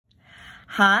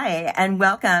Hi, and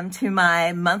welcome to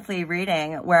my monthly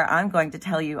reading where I'm going to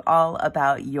tell you all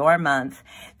about your month.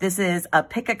 This is a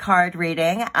pick a card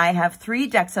reading. I have 3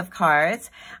 decks of cards.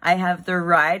 I have the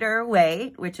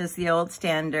Waite, which is the old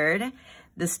standard,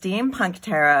 the Steampunk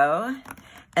Tarot,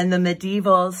 and the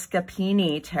medieval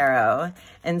Scapini Tarot.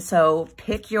 And so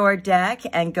pick your deck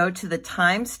and go to the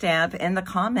timestamp in the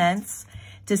comments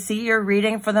to see your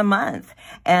reading for the month.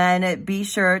 And be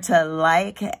sure to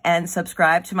like and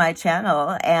subscribe to my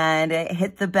channel and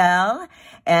hit the bell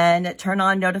and turn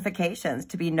on notifications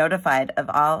to be notified of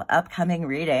all upcoming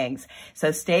readings.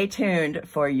 So stay tuned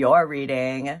for your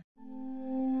reading.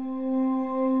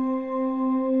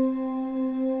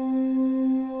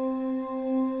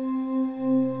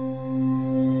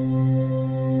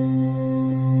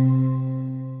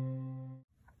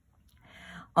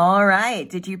 All right,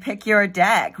 did you pick your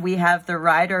deck? We have the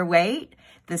Waite,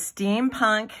 the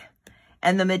Steampunk,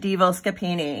 and the medieval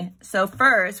Scapini. So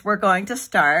first, we're going to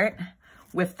start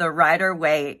with the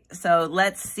Waite. So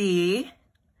let's see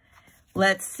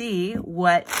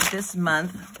what this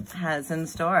month has in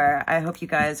store. I hope you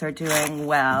guys are doing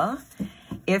well.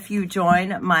 If you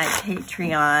join my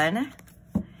Patreon,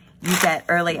 you get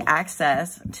early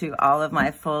access to all of my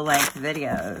full-length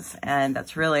videos, and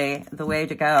that's really the way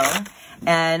to go.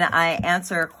 And I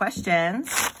answer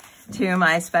questions to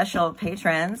my special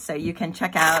patrons, so you can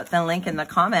check out the link in the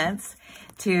comments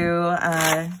to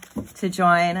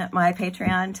join my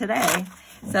Patreon today.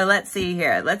 So let's see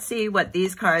here. Let's see what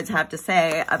these cards have to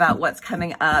say about what's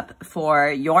coming up for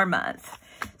your month.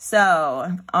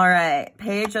 So, all right,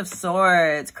 Page of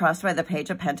Swords crossed by the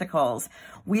Page of Pentacles.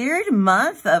 Weird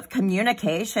month of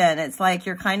communication. It's like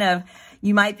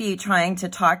you might be trying to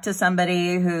talk to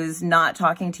somebody who's not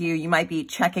talking to you. You might be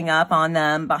checking up on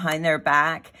them behind their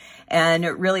back and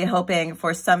really hoping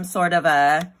for some sort of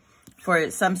a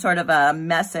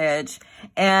message.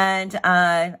 And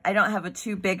I don't have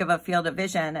too big of a field of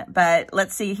vision, but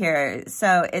let's see here.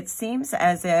 So it seems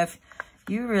as if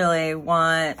you really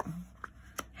want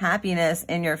happiness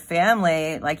in your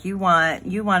family, like you want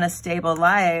a stable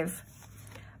life,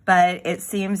 but it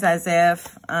seems as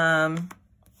if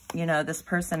you know, this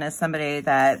person is somebody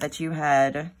that you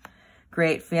had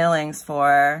great feelings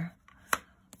for.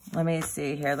 Let me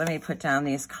see here. Let me put down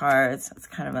these cards. It's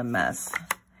kind of a mess.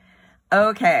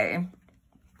 Okay,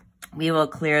 we will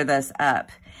clear this up.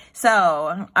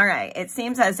 So, all right, it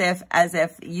seems as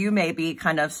if you may be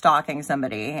kind of stalking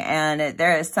somebody, and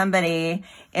there is somebody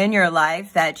in your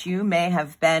life that you may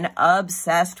have been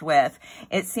obsessed with.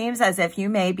 It seems as if you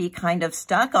may be kind of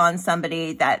stuck on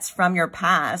somebody that's from your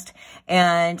past,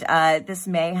 and this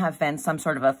may have been some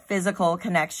sort of a physical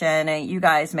connection. You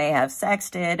guys may have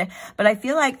sexted, but I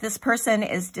feel like this person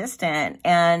is distant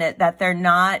and that they're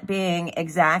not being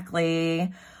exactly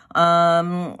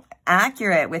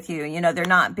accurate with you. You know, they're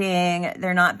not being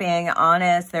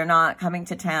honest. They're not coming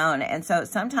to town. And so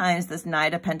sometimes this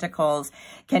Knight of Pentacles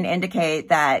can indicate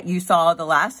that you saw the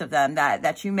last of them,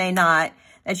 that you may not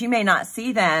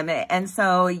see them. And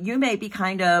so you may be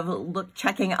kind of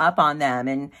checking up on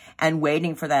them and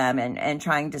waiting for them and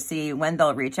trying to see when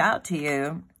they'll reach out to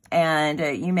you. And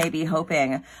you may be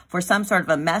hoping for some sort of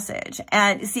a message.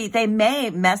 And see, they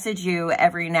may message you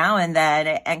every now and then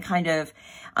and kind of,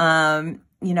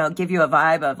 you know, give you a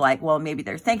vibe of like, well, maybe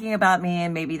they're thinking about me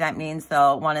and maybe that means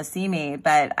they'll want to see me.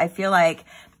 But I feel like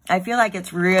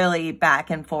it's really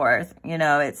back and forth. You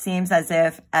know, it seems as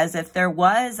if there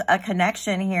was a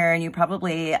connection here and you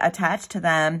probably attached to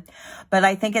them. But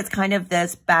I think it's kind of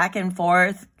this back and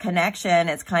forth connection.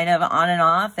 It's kind of on and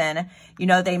off. And, you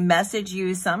know, they message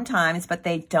you sometimes, but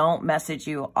they don't message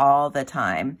you all the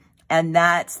time. And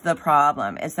that's the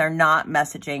problem, is they're not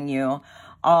messaging you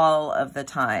all of the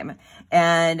time.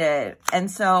 And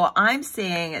so I'm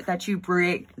seeing that you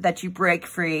break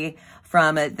free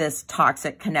from this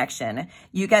toxic connection.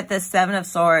 You get this 7 of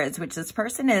Swords, which this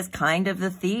person is kind of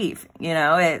the thief. You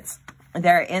know,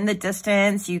 they're in the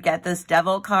distance. You get this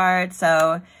Devil card.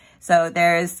 So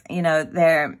there's, you know,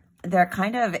 they're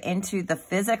kind of into the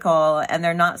physical and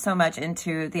they're not so much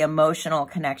into the emotional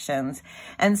connections.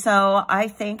 And so I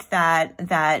think that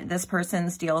this person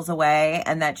steals away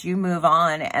and that you move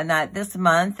on, and that this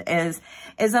month is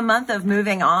a month of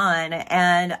moving on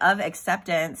and of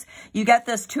acceptance. You get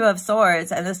this 2 of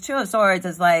Swords, and this 2 of Swords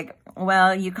is like,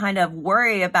 well, you kind of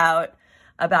worry about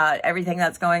everything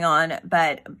that's going on,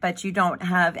 but you don't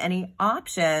have any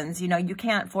options. You know, you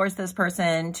can't force this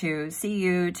person to see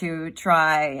you, to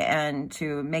try and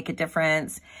to make a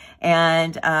difference.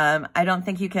 And I don't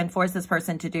think you can force this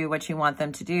person to do what you want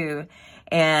them to do.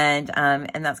 And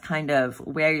that's kind of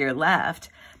where you're left.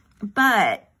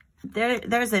 But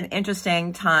there's an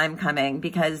interesting time coming,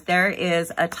 because there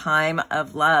is a time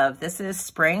of love. This is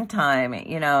springtime,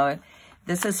 you know,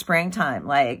 this is springtime.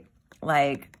 Like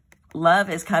love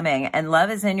is coming, and love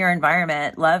is in your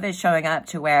environment. Love is showing up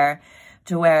to where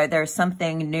there's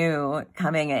something new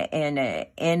coming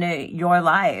in your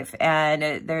life,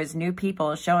 and there's new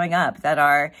people showing up that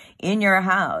are in your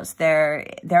house. They're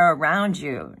around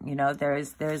you, you know,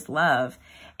 there's love.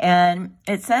 And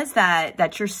it says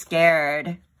that you're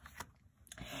scared.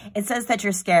 It says that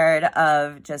you're scared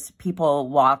of just people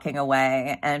walking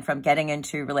away and from getting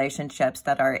into relationships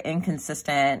that are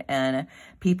inconsistent, and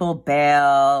people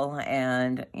bail,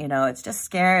 and, you know, it's just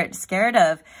scared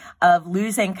of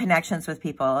losing connections with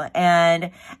people.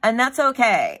 And that's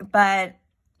okay. But,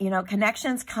 you know,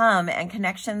 connections come and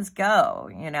connections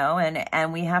go, you know,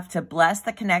 and we have to bless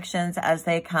the connections as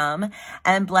they come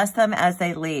and bless them as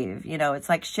they leave. You know, it's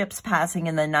like ships passing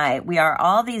in the night. We are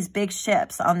all these big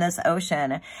ships on this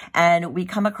ocean, and we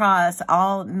come across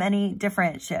many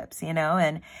different ships, you know,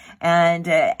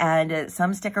 and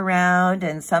some stick around,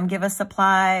 and some give us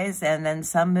supplies, and then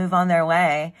some move on their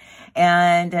way,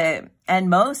 and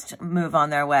most move on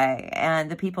their way. And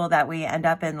the people that we end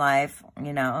up in life,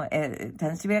 you know, it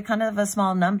tends to be a kind of a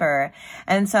small number.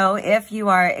 And so if you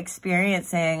are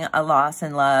experiencing a loss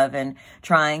in love and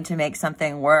trying to make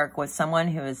something work with someone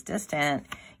who is distant,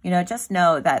 you know, just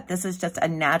know that this is just a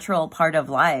natural part of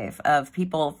life, of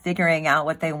people figuring out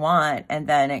what they want and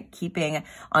then keeping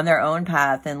on their own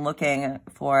path and looking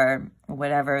for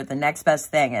whatever the next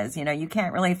best thing is. You know, you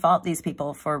can't really fault these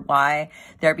people for why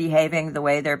they're behaving the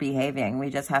way they're behaving. We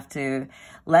just have to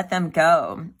let them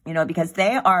go, you know, because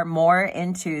they are more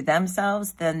into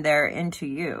themselves than they're into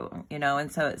you, you know.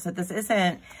 And so this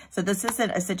isn't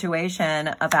a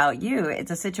situation about you.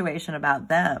 It's a situation about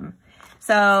them.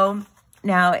 So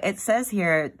now it says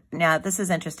here, now this is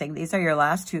interesting. These are your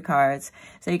last two cards.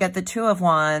 So you got the Two of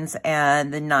Wands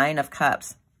and the Nine of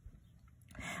Cups.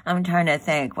 I'm trying to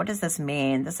think, what does this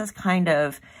mean? This is kind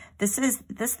of, this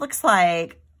looks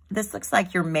like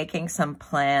you're making some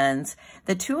plans.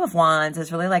 The Two of Wands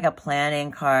is really like a planning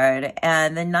card.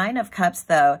 And the Nine of Cups,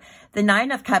 though, the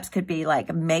Nine of Cups could be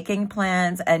like making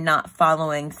plans and not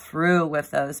following through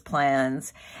with those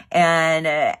plans.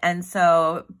 And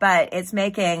so, but it's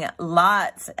making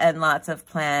lots and lots of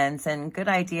plans and good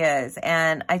ideas.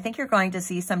 And I think you're going to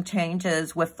see some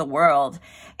changes with the world.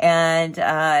 And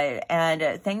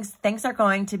things are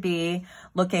going to be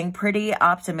looking pretty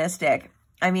optimistic.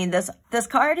 I mean, this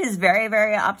card is very,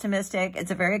 very optimistic.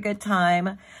 It's a very good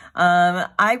time.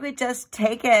 I would just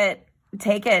take it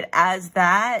as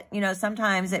that. You know,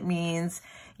 sometimes it means,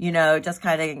 you know, just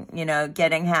kind of, you know,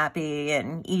 getting happy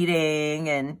and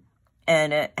eating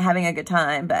and having a good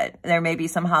time. But there may be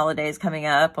some holidays coming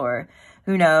up, or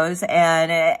who knows.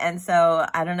 And so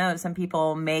I don't know, some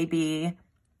people maybe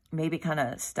kind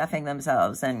of stuffing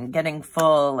themselves and getting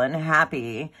full and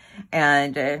happy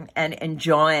and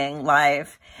enjoying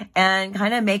life, and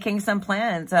kind of making some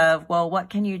plans of, well, what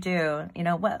can you do? You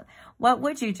know, what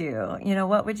would you do? You know,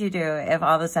 what would you do if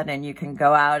all of a sudden you can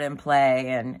go out and play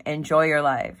and enjoy your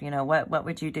life? You know, what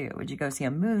would you do? Would you go see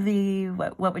a movie?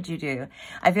 What would you do?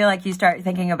 I feel like you start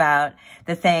thinking about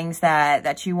the things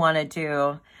that you want to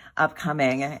do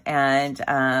upcoming, and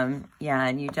yeah,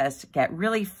 and you just get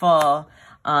really full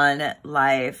on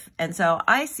life. And so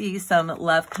I see some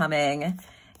love coming,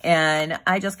 and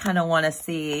I just kind of want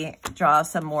to draw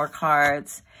some more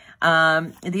cards.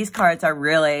 These cards are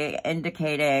really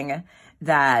indicating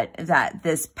that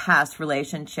this past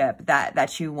relationship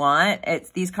that you want,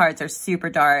 these cards are super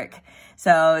dark.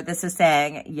 So this is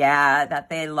saying, yeah, that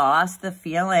they lost the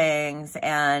feelings,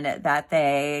 and that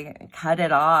they cut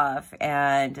it off,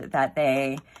 and that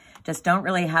they just don't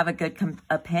really have a good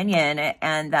opinion,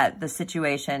 and that the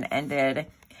situation ended.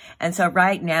 And so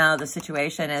right now the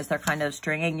situation is they're kind of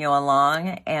stringing you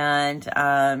along, and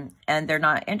they're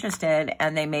not interested,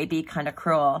 and they may be kind of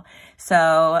cruel.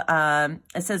 So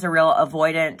this is a real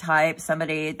avoidant type,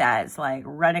 somebody that's like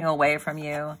running away from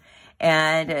you.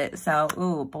 And so,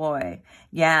 ooh, boy,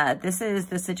 yeah, this is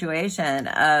the situation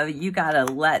of you got to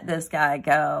let this guy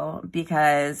go,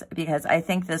 because I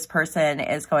think this person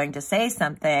is going to say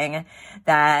something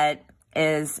that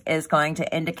is going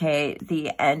to indicate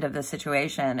the end of the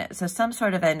situation. So some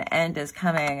sort of an end is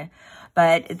coming,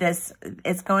 but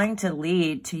it's going to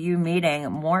lead to you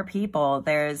meeting more people.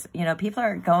 There's, you know, people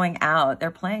are going out,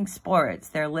 they're playing sports,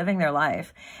 they're living their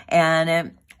life,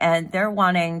 and they're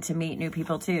wanting to meet new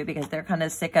people too, because they're kind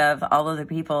of sick of all of the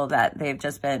people that they've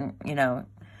just been, you know,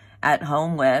 at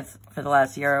home with for the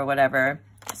last year or whatever.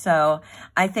 So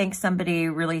I think somebody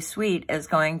really sweet is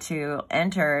going to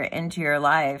enter into your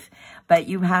life, but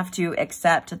you have to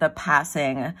accept the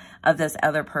passing of this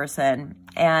other person.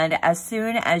 And as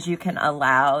soon as you can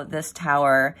allow this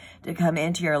tower to come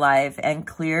into your life and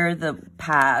clear the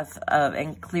path of,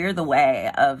 and clear the way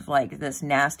of like this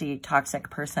nasty, toxic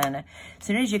person, as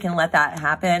soon as you can let that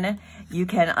happen, you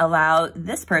can allow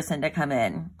this person to come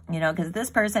in, you know, because this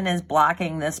person is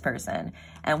blocking this person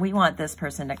and we want this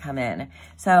person to come in.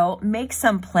 So make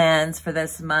some plans for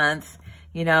this month.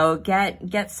 You know,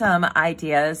 get some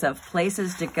ideas of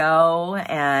places to go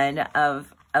and of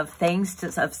things to,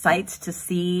 of sights to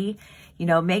see. You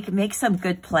know, make some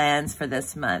good plans for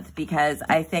this month, because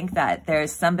I think that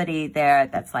there's somebody there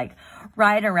that's like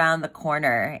right around the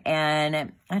corner,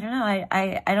 and I don't know,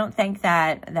 I don't think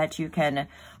that you can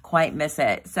quite miss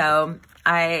it. So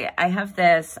I have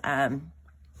this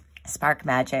spark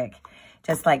magic,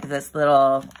 just like this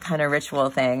little kind of ritual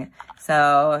thing.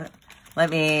 So let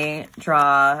me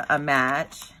draw a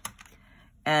match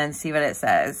and see what it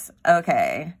says.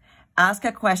 Okay. Ask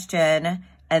a question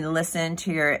and listen to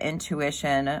your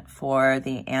intuition for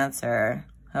the answer.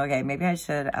 Okay, maybe I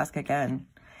should ask again.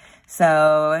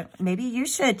 So maybe you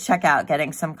should check out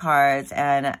getting some cards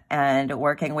and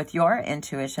working with your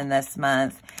intuition this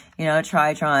month. You know,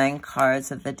 try drawing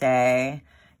cards of the day.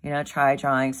 You know, try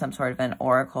drawing some sort of an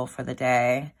oracle for the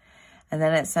day. And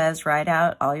then it says, write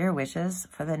out all your wishes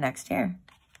for the next year.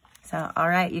 So, all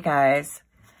right, you guys.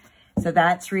 So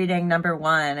that's reading number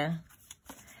 1.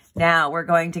 Now we're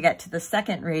going to get to the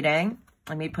second reading.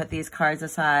 Let me put these cards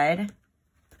aside.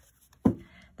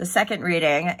 The second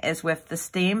reading is with the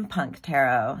Steampunk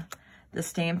Tarot. The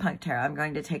Steampunk Tarot. I'm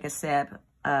going to take a sip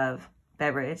of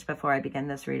beverage before I begin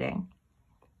this reading.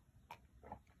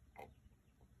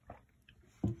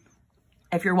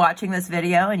 If you're watching this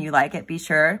video and you like it, be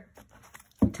sure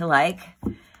to like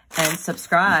and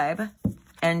subscribe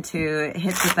and to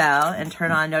hit the bell and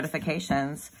turn on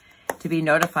notifications to be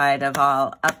notified of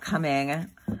all upcoming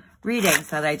readings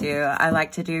that I do. I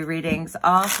like to do readings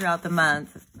all throughout the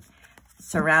month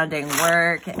surrounding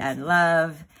work and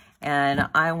love, and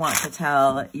I want to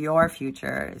tell your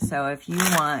future. So if you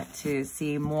want to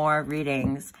see more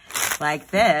readings like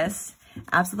this,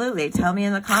 absolutely tell me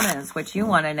in the comments what you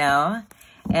want to know.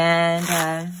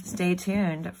 And stay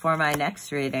tuned for my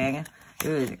next reading.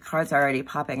 Ooh, the card's already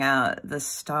popping out. The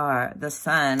star, the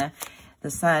sun,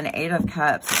 8 of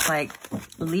Cups. It's like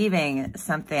leaving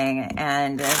something,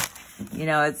 and you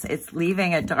know, it's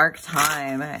leaving a dark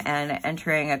time and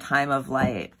entering a time of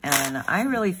light. And I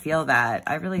really feel that.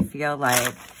 I really feel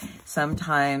like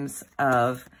sometimes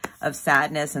of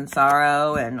sadness and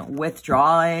sorrow and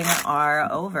withdrawing are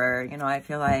over. You know, I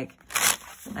feel like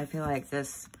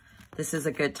this is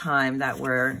a good time that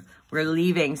we're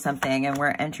leaving something and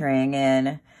we're entering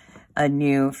in a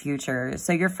new future.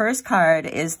 So your first card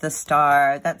is the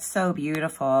Star. That's so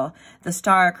beautiful. The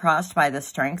Star crossed by the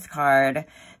Strength card.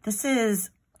 This is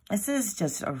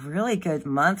just a really good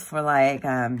month for like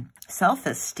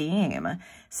self-esteem.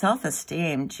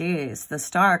 Self-esteem, geez. The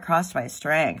Star crossed by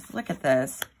Strength. Look at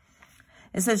this.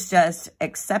 This is just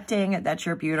accepting that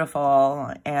you're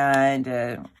beautiful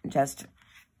and just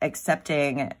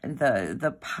accepting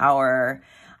the power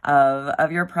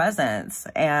of your presence.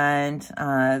 And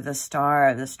the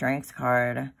Star, the Strength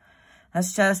card,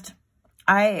 that's just,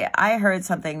 I heard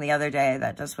something the other day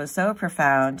that just was so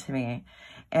profound to me.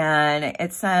 And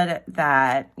it said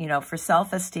that, you know, for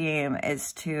self-esteem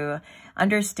is to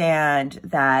understand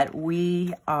that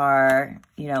we are,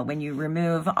 you know, when you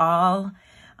remove all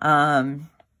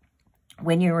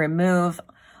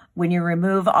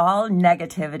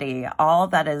negativity, all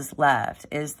that is left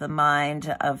is the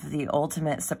mind of the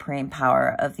ultimate supreme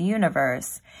power of the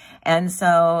universe. And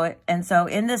so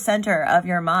in the center of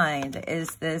your mind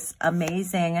is this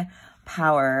amazing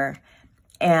power.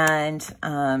 And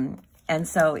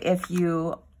so if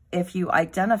you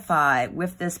identify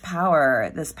with this power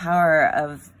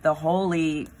of the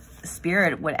Holy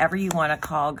Spirit, whatever you want to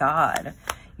call God,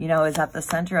 you know, is at the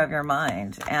center of your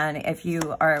mind. And if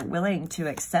you are willing to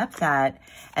accept that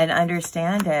and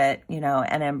understand it, you know,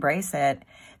 and embrace it,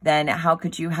 then how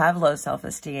could you have low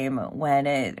self-esteem when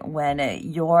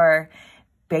your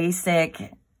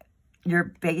basic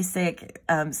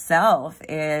self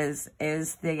is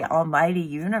the almighty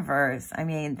universe? I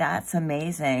mean, that's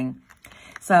amazing.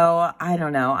 So I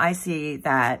don't know. I see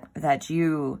that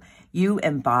you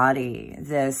embody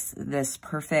this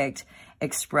perfect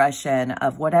expression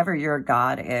of whatever your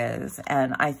God is.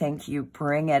 And I think you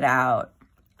bring it out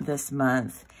this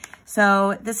month.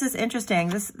 So this is interesting.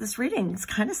 This reading is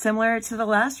kind of similar to the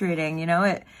last reading. You know,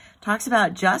 it talks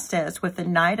about justice with the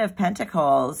Knight of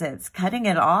Pentacles. It's cutting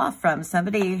it off from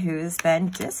somebody who's been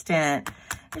distant.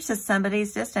 It's just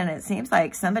somebody's distant. It seems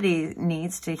like somebody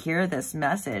needs to hear this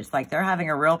message, like they're having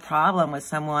a real problem with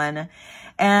someone.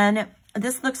 And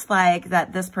this looks like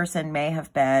that this person may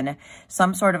have been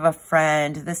some sort of a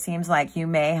friend. This seems like you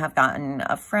may have gotten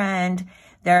a friend.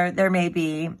 There may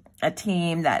be a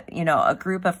team that, you know, a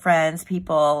group of friends,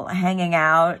 people hanging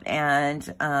out,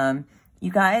 and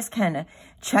you guys can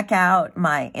check out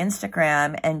my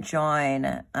Instagram and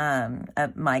join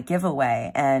my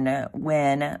giveaway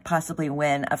and possibly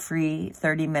win a free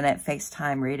 30-minute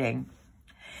FaceTime reading.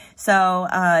 So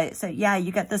yeah,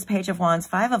 you get this Page of Wands,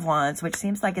 Five of Wands, which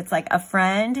seems like it's like a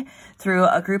friend through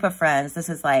a group of friends. This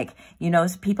is like, you know,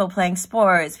 people playing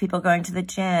sports, people going to the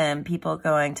gym, people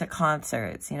going to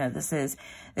concerts. You know, this is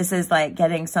like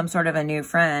getting some sort of a new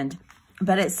friend.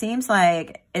 But it seems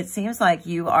like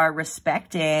you are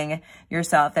respecting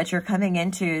yourself, that you're coming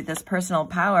into this personal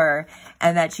power,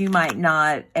 and that you might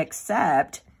not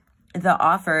accept the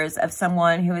offers of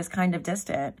someone who is kind of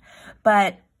distant.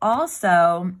 But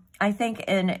also, I think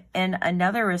in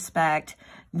another respect,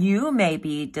 you may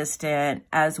be distant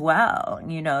as well.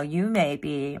 You know, you may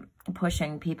be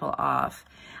pushing people off.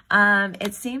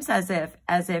 It seems as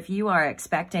if you are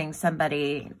expecting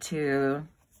somebody to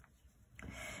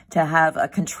have a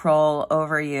control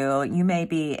over you. You may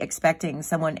be expecting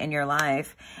someone in your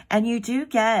life, and you do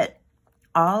get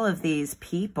all of these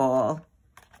people.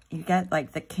 You get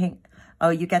like the king. Oh,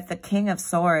 you get the King of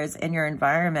Swords in your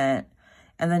environment,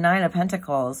 and the Nine of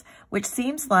Pentacles, which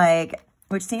seems like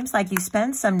you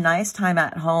spend some nice time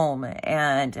at home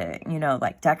and, you know,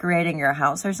 like decorating your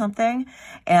house or something.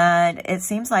 And it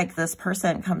seems like this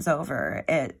person comes over.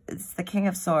 It's the King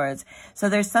of Swords. So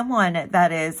there's someone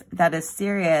that is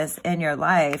serious in your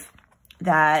life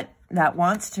that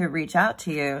wants to reach out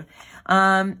to you.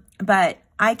 But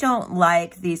I don't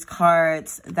like these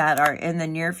cards that are in the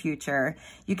near future.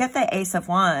 You get the Ace of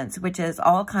Wands, which is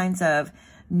all kinds of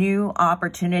new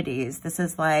opportunities. This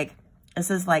is like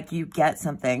you get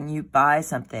something, you buy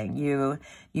something, you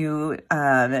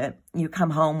come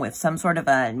home with some sort of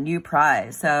a new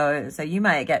prize. So you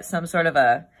might get some sort of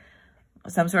a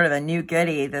new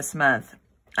goodie this month.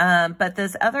 But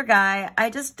this other guy, I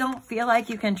just don't feel like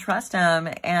you can trust him,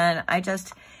 and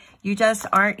you just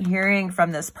aren't hearing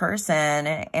from this person.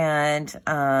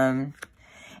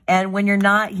 And when you're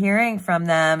not hearing from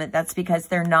them, that's because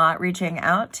they're not reaching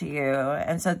out to you.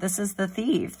 And so this is the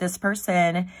Thief. This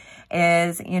person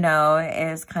is, you know,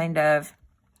 is kind of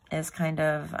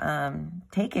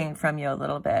taking from you a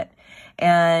little bit.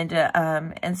 And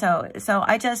so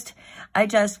I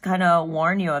just kind of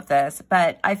warn you of this.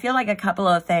 But I feel like a couple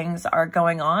of things are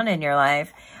going on in your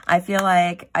life. I feel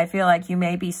like you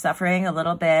may be suffering a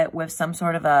little bit with some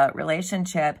sort of a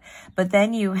relationship, but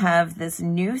then you have this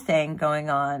new thing going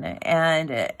on,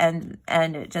 and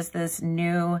just this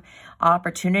new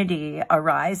opportunity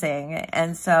arising.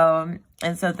 And so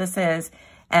this is,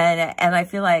 and I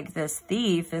feel like this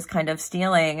Thief is kind of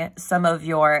stealing some of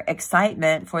your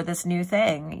excitement for this new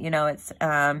thing. You know, it's,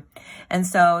 and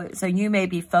so you may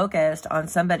be focused on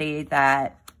somebody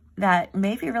that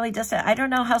may be really distant. I don't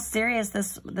know how serious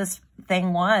this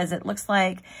thing was. It looks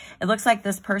like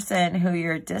this person who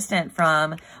you're distant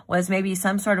from was maybe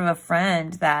some sort of a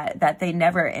friend that they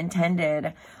never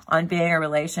intended on being a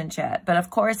relationship. But of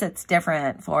course it's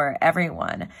different for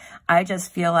everyone. I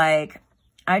just feel like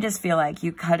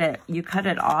you cut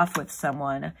it off with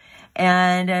someone.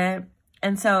 And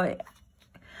so,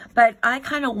 but I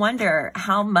kind of wonder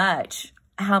how much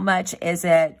is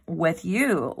it with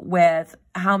you? With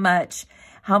how much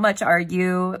are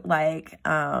you like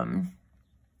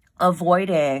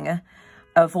avoiding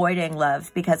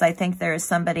love? Because I think there's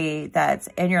somebody that's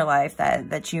in your life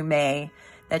that you may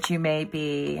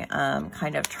be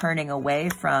kind of turning away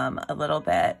from a little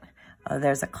bit. Oh,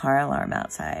 there's a car alarm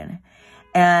outside.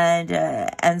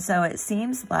 And so it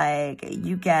seems like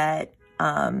you get,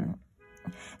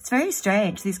 it's very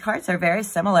strange. These cards are very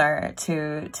similar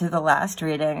to the last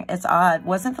reading. It's odd.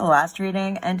 Wasn't the last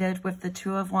reading ended with the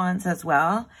Two of Wands as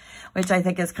well? Which I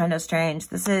think is kind of strange.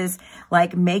 This is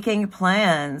like making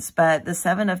plans, but the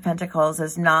Seven of Pentacles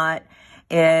is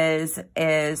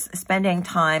spending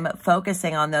time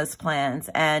focusing on those plans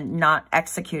and not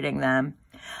executing them.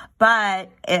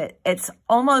 But it's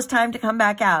almost time to come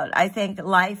back out. I think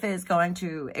life is going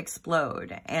to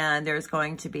explode, and there's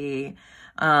going to be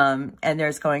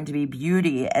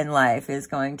beauty in life is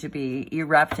going to be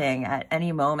erupting at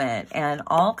any moment, and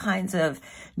all kinds of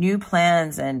new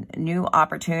plans and new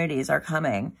opportunities are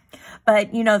coming.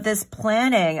 But, you know, this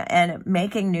planning and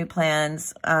making new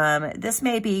plans, this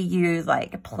may be you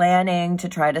like planning to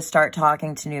try to start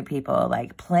talking to new people,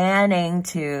 like planning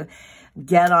to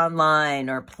get online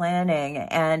or planning.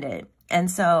 And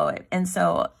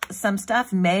so some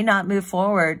stuff may not move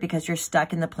forward because you're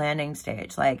stuck in the planning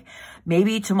stage. Like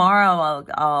maybe tomorrow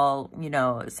I'll, you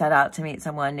know, set out to meet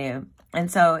someone new. And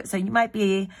so you might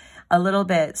be a little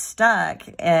bit stuck,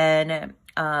 and,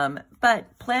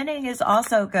 but planning is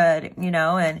also good, you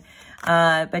know, and,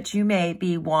 but you may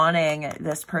be wanting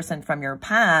this person from your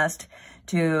past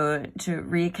to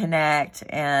reconnect,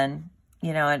 and,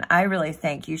 you know, and I really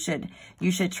think you should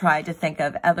try to think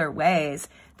of other ways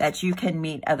that you can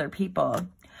meet other people.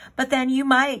 But then you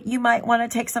might want to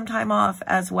take some time off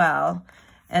as well.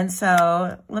 And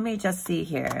so let me just see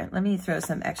here. Let me throw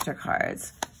some extra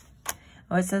cards.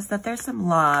 Oh, it says that there's some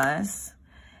loss.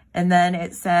 And then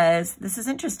it says, this is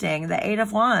interesting, the Eight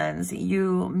of Wands.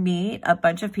 You meet a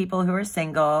bunch of people who are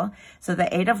single. So the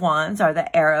Eight of Wands are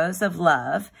the arrows of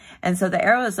love. And so the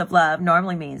arrows of love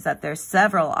normally means that there's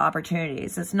several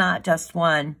opportunities. It's not just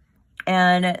one.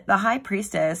 And the High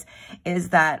Priestess is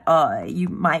that you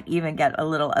might even get a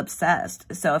little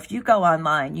obsessed. So if you go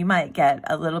online, you might get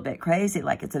a little bit crazy,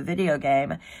 like it's a video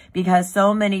game, because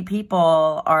so many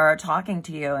people are talking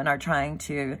to you and are trying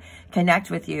to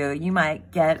connect with you. You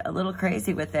might get a little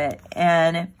crazy with it.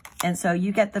 And so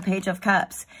you get the Page of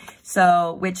Cups,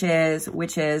 so which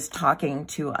is talking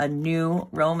to a new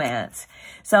romance.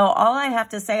 So all I have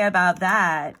to say about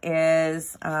that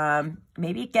is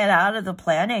maybe get out of the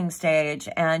planning stage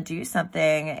and do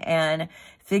something and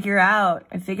figure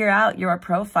out your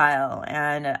profile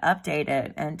and update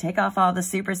it and take off all the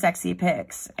super sexy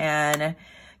pics and,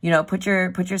 you know, put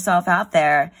yourself out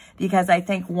there, because I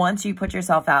think once you put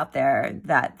yourself out there,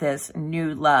 that this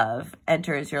new love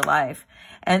enters your life.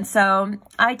 And so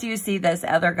I do see this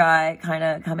other guy kind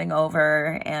of coming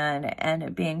over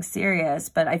and being serious,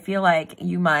 but I feel like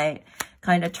you might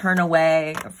kind of turn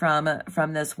away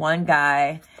from this one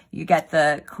guy. You get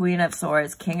the Queen of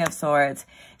Swords, King of Swords.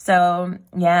 So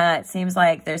yeah, it seems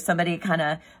like there's somebody kind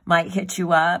of might hit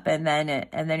you up, and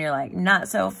then you're like, not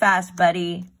so fast,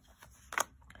 buddy.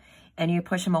 And you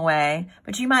push them away,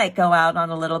 but you might go out on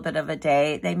a little bit of a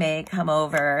date. They may come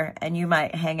over and you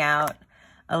might hang out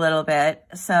a little bit.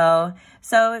 So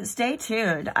stay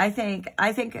tuned. I think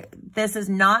this is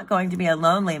not going to be a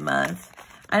lonely month.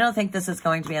 I don't think this is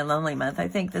going to be a lonely month. I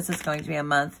think this is going to be a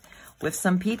month with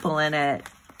some people in it.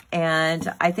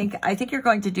 And I think you're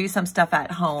going to do some stuff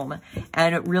at home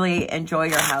and really enjoy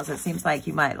your house. It seems like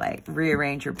you might like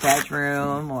rearrange your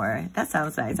bedroom, or that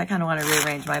sounds nice. I kind of want to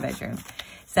rearrange my bedroom.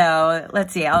 So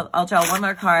let's see, I'll draw one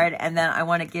more card, and then I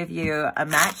want to give you a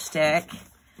matchstick,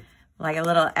 like a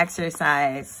little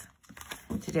exercise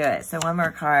to do it. So one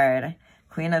more card,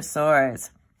 Queen of Swords.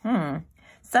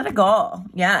 Set a goal.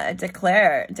 Yeah,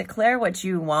 declare what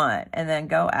you want and then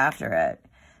go after it.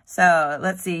 So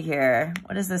let's see here.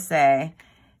 What does this say?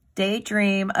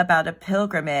 Daydream about a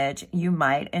pilgrimage you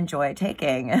might enjoy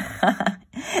taking.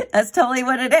 That's totally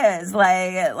what it is.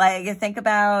 Like think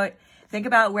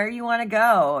about where you want to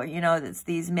go. You know, it's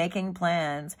these making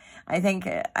plans. I think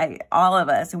all of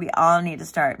us, we all need to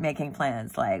start making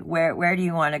plans. Like where do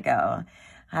you want to go?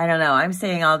 I don't know. I'm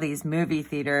seeing all these movie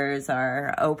theaters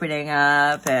are opening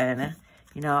up, and,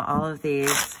 you know, all of these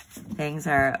things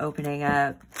are opening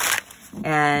up.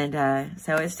 And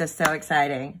so it's just so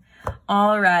exciting.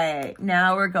 All right.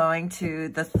 Now we're going to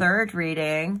the third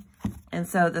reading. And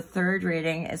so the third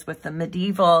reading is with the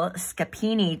Medieval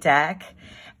Scapini deck.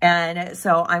 And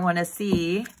so I want to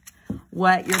see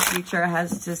what your future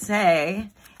has to say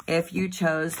if you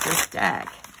chose this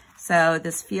deck. So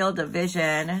this field of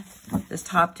vision, this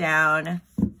top-down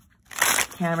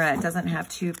camera, it doesn't have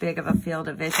too big of a field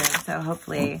of vision, so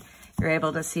hopefully you're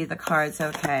able to see the cards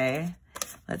okay.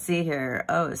 Let's see here.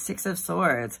 Oh, Six of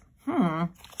Swords.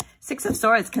 Six of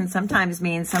Swords can sometimes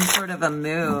mean some sort of a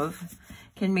move.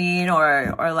 Can mean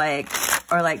or like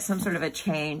some sort of a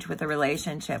change with a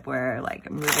relationship, where like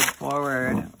moving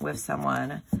forward with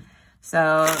someone.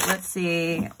 So let's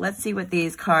see what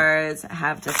these cards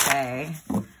have to say.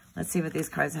 Let's see what these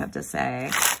cards have to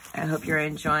say. I hope you're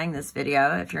enjoying this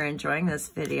video. If you're enjoying this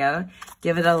video,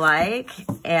 give it a like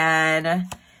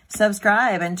and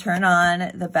subscribe and turn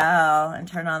on the bell and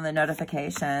turn on the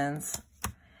notifications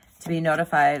to be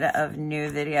notified of new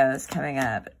videos coming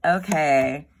up.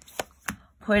 Okay,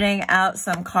 putting out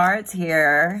some cards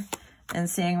here and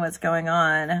seeing what's going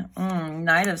on.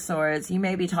 Knight of Swords. You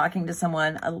may be talking to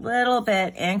someone a little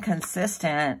bit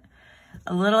inconsistent.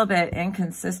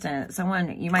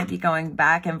 Someone, you might be going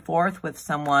back and forth with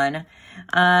someone.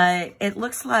 It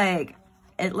looks like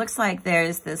it looks like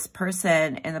there's this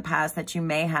person in the past that you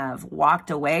may have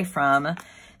walked away from.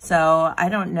 So I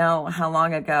don't know how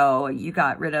long ago you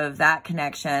got rid of that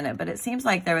connection, but it seems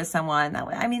like there was someone that,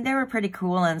 I mean, they were pretty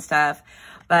cool and stuff,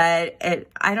 but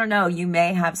I don't know, you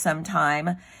may have some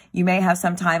time. You may have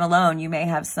some time alone. You may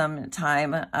have some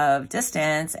time of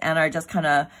distance and are just kind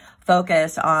of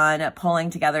focused on pulling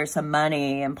together some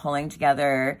money and pulling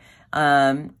together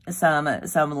some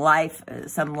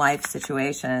life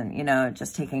situation, you know,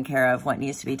 just taking care of what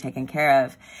needs to be taken care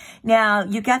of. Now,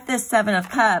 you get this Seven of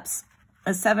Cups,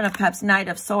 a Seven of Cups, Knight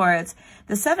of Swords.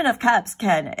 The Seven of Cups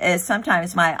is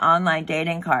sometimes my online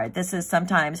dating card. This is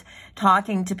sometimes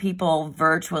talking to people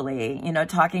virtually, you know,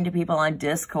 talking to people on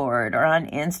Discord or on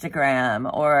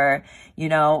Instagram or, you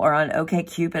know, or on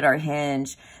OkCupid or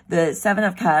Hinge. The Seven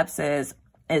of Cups is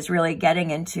really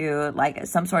getting into like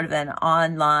some sort of an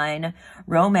online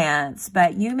romance,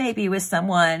 but you may be with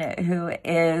someone who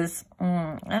is,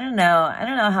 I don't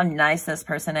know how nice this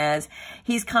person is.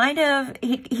 He's kind of,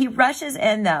 he rushes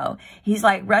in though. He's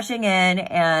like rushing in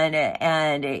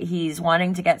and he's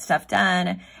wanting to get stuff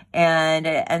done.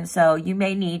 And so you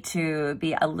may need to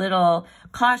be a little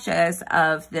cautious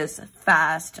of this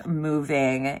fast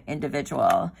moving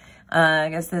individual.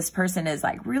 Because this person is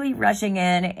like really rushing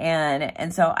in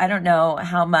and so I don't know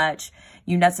how much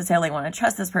you necessarily want to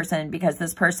trust this person, because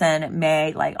this person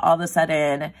may like all of a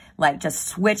sudden like just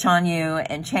switch on you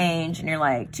and change and you're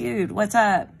like, dude, what's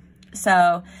up?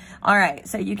 So, all right.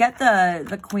 So you get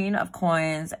the Queen of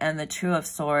Coins and the Two of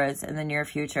Swords in the near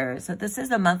future. So this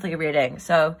is a monthly reading.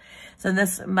 So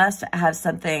this must have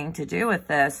something to do with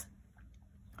this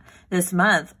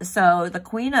month. So the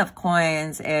Queen of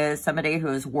Coins is somebody who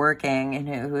is working and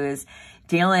who is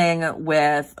dealing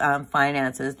with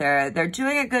finances. They're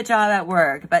doing a good job at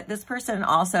work, but this person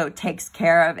also takes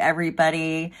care of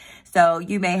everybody. So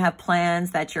you may have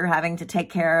plans that you're having to take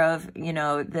care of, you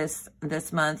know, this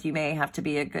month. You may have to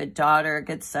be a good daughter, a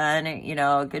good son, you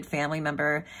know, a good family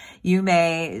member.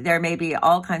 There may be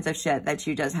all kinds of shit that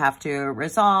you just have to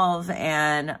resolve,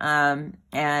 and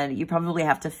you probably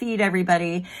have to feed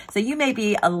everybody. So you may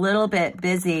be a little bit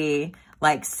busy,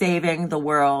 like saving the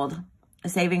world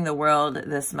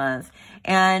this month.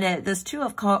 And this Two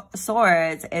of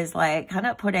Swords is like kind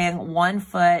of putting one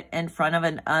foot in front of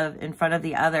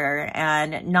the other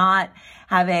and not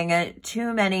having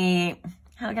too many,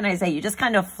 how can I say, you just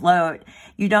kind of float.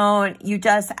 You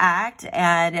just act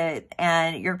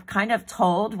and you're kind of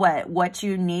told what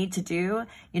you need to do.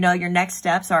 You know, your next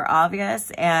steps are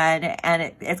obvious and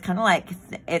it's kind of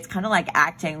like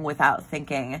acting without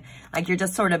thinking. Like you're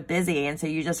just sort of busy. And so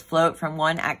you just float from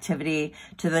one activity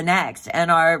to the next and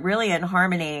are really in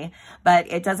harmony,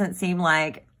 but it doesn't seem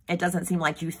like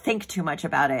you think too much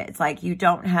about it. It's like you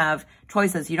don't have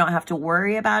choices. You don't have to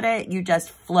worry about it. You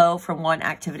just flow from one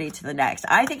activity to the next.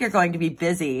 I think you're going to be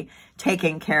busy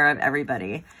taking care of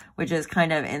everybody, which is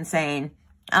kind of insane.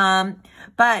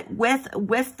 But with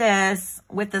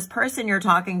this person you're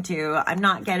talking to, I'm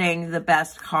not getting the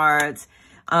best cards.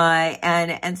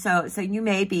 And so you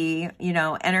may be, you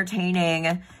know,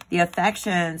 entertaining the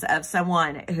affections of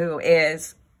someone who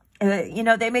is, you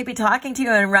know, they may be talking to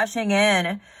you and rushing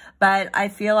in, but I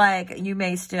feel like you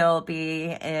may still be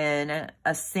in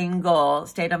a single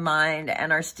state of mind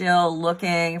and are still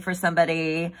looking for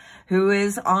somebody who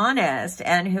is honest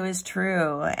and who is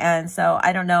true. And so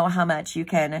I don't know how much you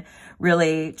can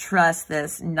really trust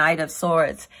this Knight of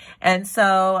Swords. And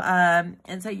so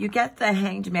you get the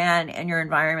Hanged Man in your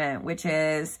environment, which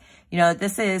is, you know,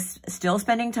 this is still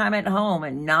spending time at home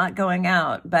and not going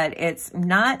out, but it's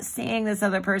not seeing this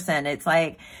other person. It's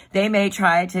like they may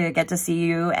try to get to see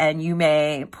you and you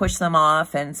may push them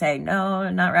off and say, no,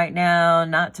 not right now,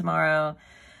 not tomorrow,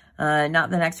 not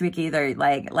the next week either.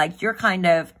 Like you're kind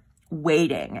of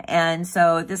waiting. And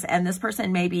so this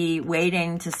person may be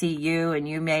waiting to see you and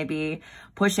you may be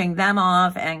pushing them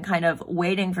off and kind of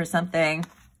waiting for something.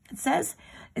 It says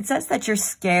that you're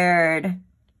scared.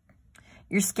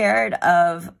 You're scared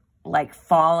of like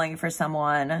falling for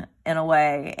someone in a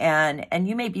way. And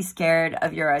you may be scared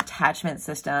of your attachment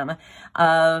system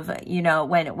of, you know,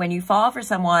 when you fall for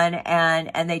someone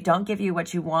and they don't give you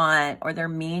what you want or they're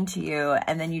mean to you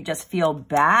and then you just feel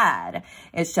bad.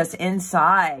 It's just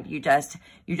inside. You just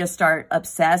start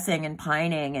obsessing and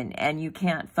pining and you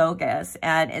can't focus.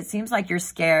 And it seems like you're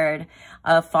scared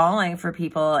of falling for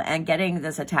people and getting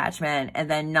this attachment and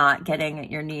then not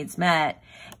getting your needs met.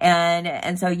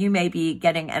 And so you may be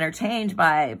getting entertained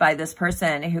by this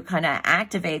person who kind of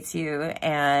activates you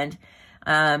and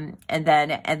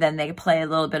then they play a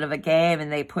little bit of a game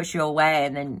and they push you away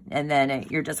and then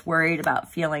you're just worried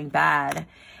about feeling bad.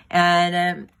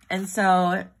 And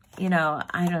so you know,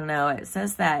 I don't know. It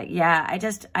says that, yeah, I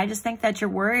just think that you're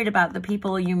worried about the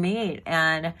people you meet,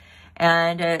 and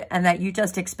that you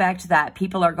just expect that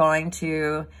people are going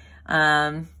to,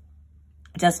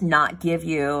 just not give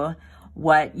you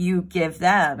what you give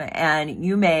them. And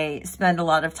you may spend a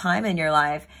lot of time in your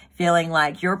life feeling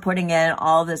like you're putting in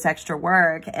all this extra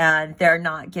work and they're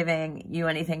not giving you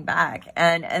anything back.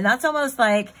 And that's almost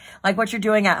like what you're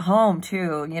doing at home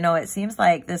too. You know, it seems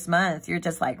like this month you're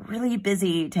just like really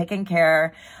busy taking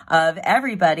care of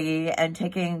everybody and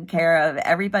taking care of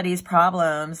everybody's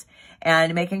problems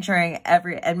and making sure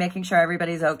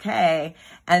everybody's okay.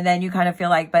 And then you kind of feel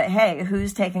like, but hey,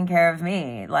 who's taking care of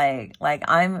me? Like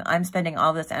I'm spending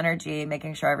all this energy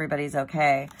making sure everybody's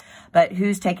okay, but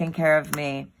who's taking care of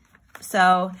me?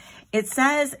 So it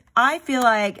says, I feel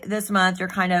like this month you're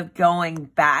kind of going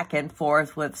back and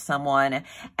forth with someone,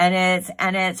 and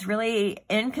it's really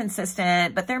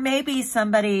inconsistent, but there may be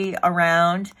somebody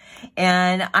around.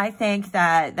 And I think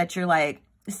that you're like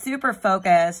super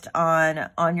focused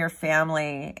on your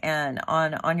family and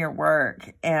on your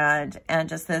work, and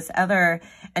just this other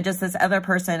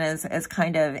person is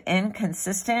kind of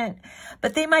inconsistent,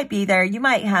 but they might be there. You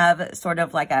might have sort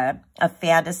of like a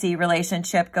fantasy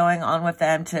relationship going on with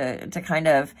them to kind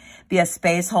of be a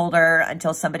space holder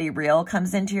until somebody real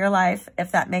comes into your life,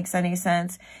 if that makes any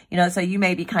sense. You know, so you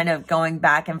may be kind of going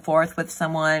back and forth with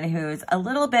someone who's a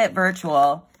little bit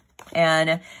virtual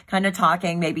and kind of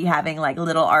talking, maybe having like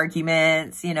little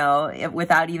arguments, you know,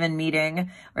 without even meeting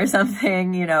or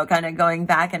something, you know, kind of going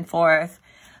back and forth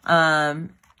in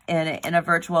a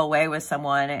virtual way with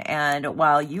someone. And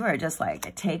while you are just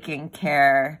like taking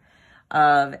care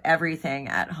of everything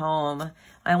at home,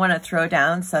 I want to throw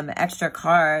down some extra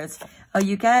cards. Oh,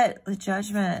 you get the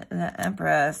Judgment and the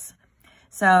Empress.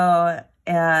 So,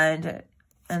 and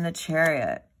the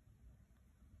Chariot.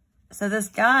 So this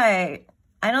guy,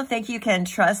 I don't think you can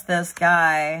trust this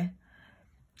guy.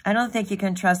 I don't think you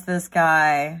can trust this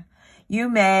guy. You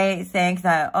may think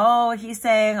that, oh, he's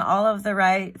saying all of the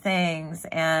right things,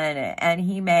 and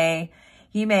he may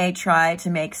try to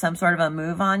make some sort of a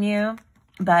move on you,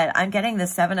 but I'm getting the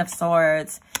Seven of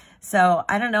Swords. So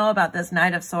I don't know about this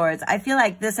Knight of Swords. I feel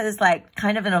like this is like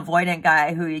kind of an avoidant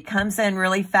guy who he comes in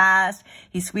really fast.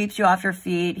 He sweeps you off your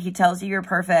feet. He tells you you're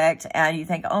perfect, and you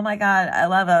think, oh my God, I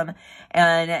love him.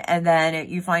 And then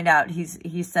you find out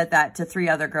he said that to 3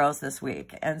 other girls this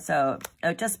week. And so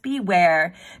just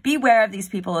beware of these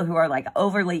people who are like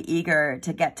overly eager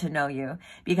to get to know you,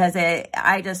 because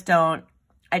I just don't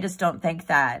think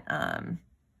that,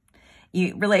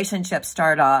 relationships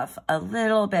start off a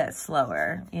little bit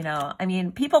slower. You know, I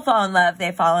mean, people fall in love,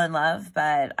 they fall in love,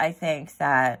 but I think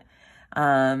that,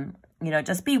 you know,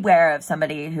 just beware of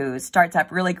somebody who starts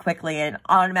up really quickly and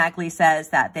automatically says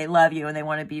that they love you and they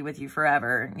want to be with you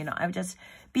forever. You know, I would just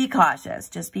be cautious,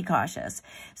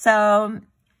 So,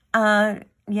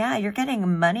 yeah, you're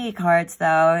getting money cards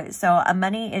though. So a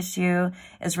money issue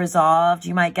is resolved.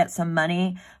 You might get some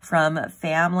money from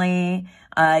family.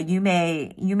 You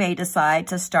may decide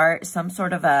to start some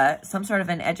sort of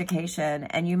an education,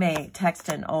 and you may text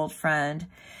an old friend.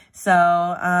 So,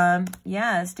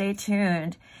 yeah, stay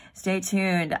tuned.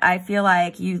 I feel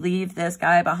like you leave this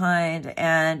guy behind,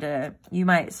 and you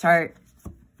might start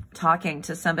talking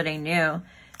to somebody new.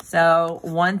 So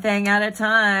one thing at a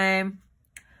time.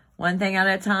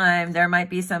 There might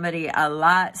be somebody a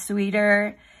lot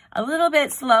sweeter, a little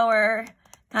bit slower,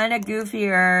 kind of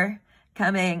goofier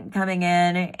coming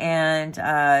in,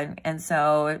 and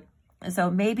so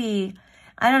maybe,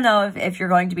 I don't know if you're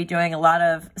going to be doing a lot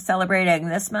of celebrating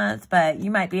this month, but you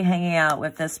might be hanging out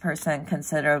with this person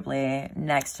considerably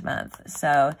next month.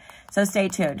 So stay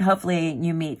tuned. Hopefully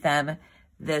you meet them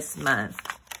this month,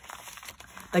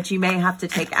 but you may have to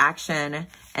take action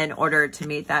in order to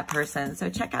meet that person. So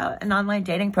check out an online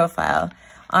dating profile.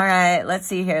 All right, let's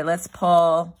see here. Let's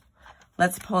pull a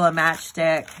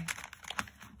matchstick.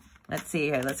 Let's see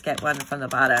here. Let's get one from the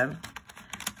bottom.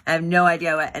 I have no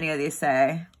idea what any of these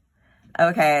say.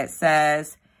 Okay, it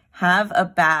says, have a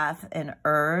bath in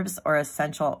herbs or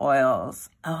essential oils.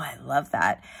 Oh, I love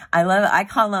that. I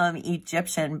call them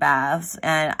Egyptian baths,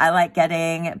 and I like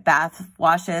getting bath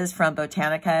washes from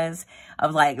Botanicas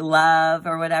of like love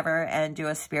or whatever, and do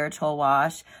a spiritual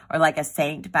wash, or like a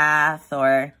saint bath,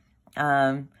 or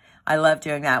I love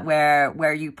doing that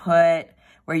where you put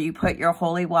your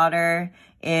holy water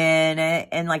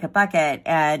in like a bucket,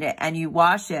 and you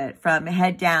wash it from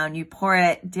head down. You pour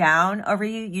it down over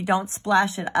you. You don't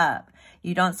splash it up.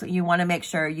 You want to make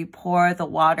sure you pour the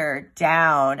water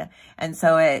down, and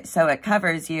so it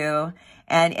covers you.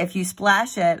 And if you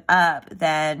splash it up,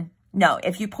 then No,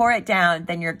 if you pour it down,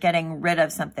 then you're getting rid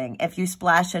of something. If you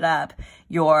splash it up,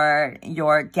 you're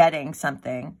getting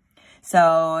something.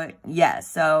 So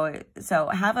yes, so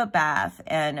have a bath,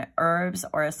 and herbs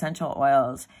or essential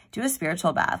oils. Do a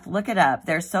spiritual bath. Look it up.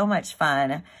 They're so much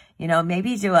fun. You know,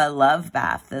 maybe do a love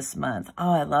bath this month.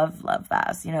 Oh, I love love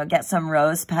baths. You know, get some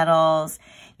rose petals.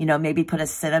 You know, maybe put a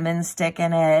cinnamon stick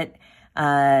in it.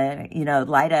 You know,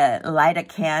 light a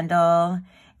candle.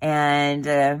 And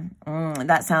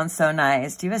that sounds so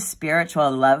nice. Do a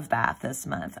spiritual love bath this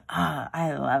month. Oh,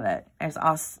 I love it. There's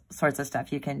all sorts of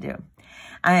stuff you can do.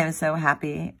 I am so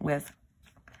happy with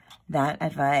that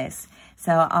advice.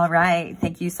 So, all right.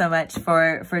 Thank you so much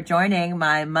for joining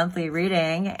my monthly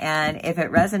reading. And if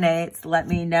it resonates, let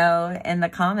me know in the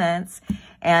comments.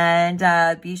 And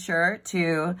be sure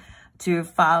to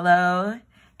follow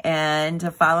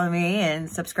me and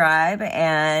subscribe,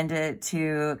 and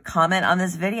to comment on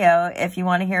this video if you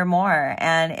want to hear more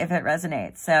and if it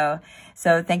resonates.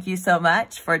 So thank you so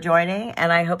much for joining,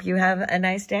 and I hope you have a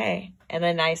nice day and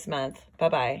a nice month.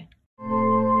 Bye-bye.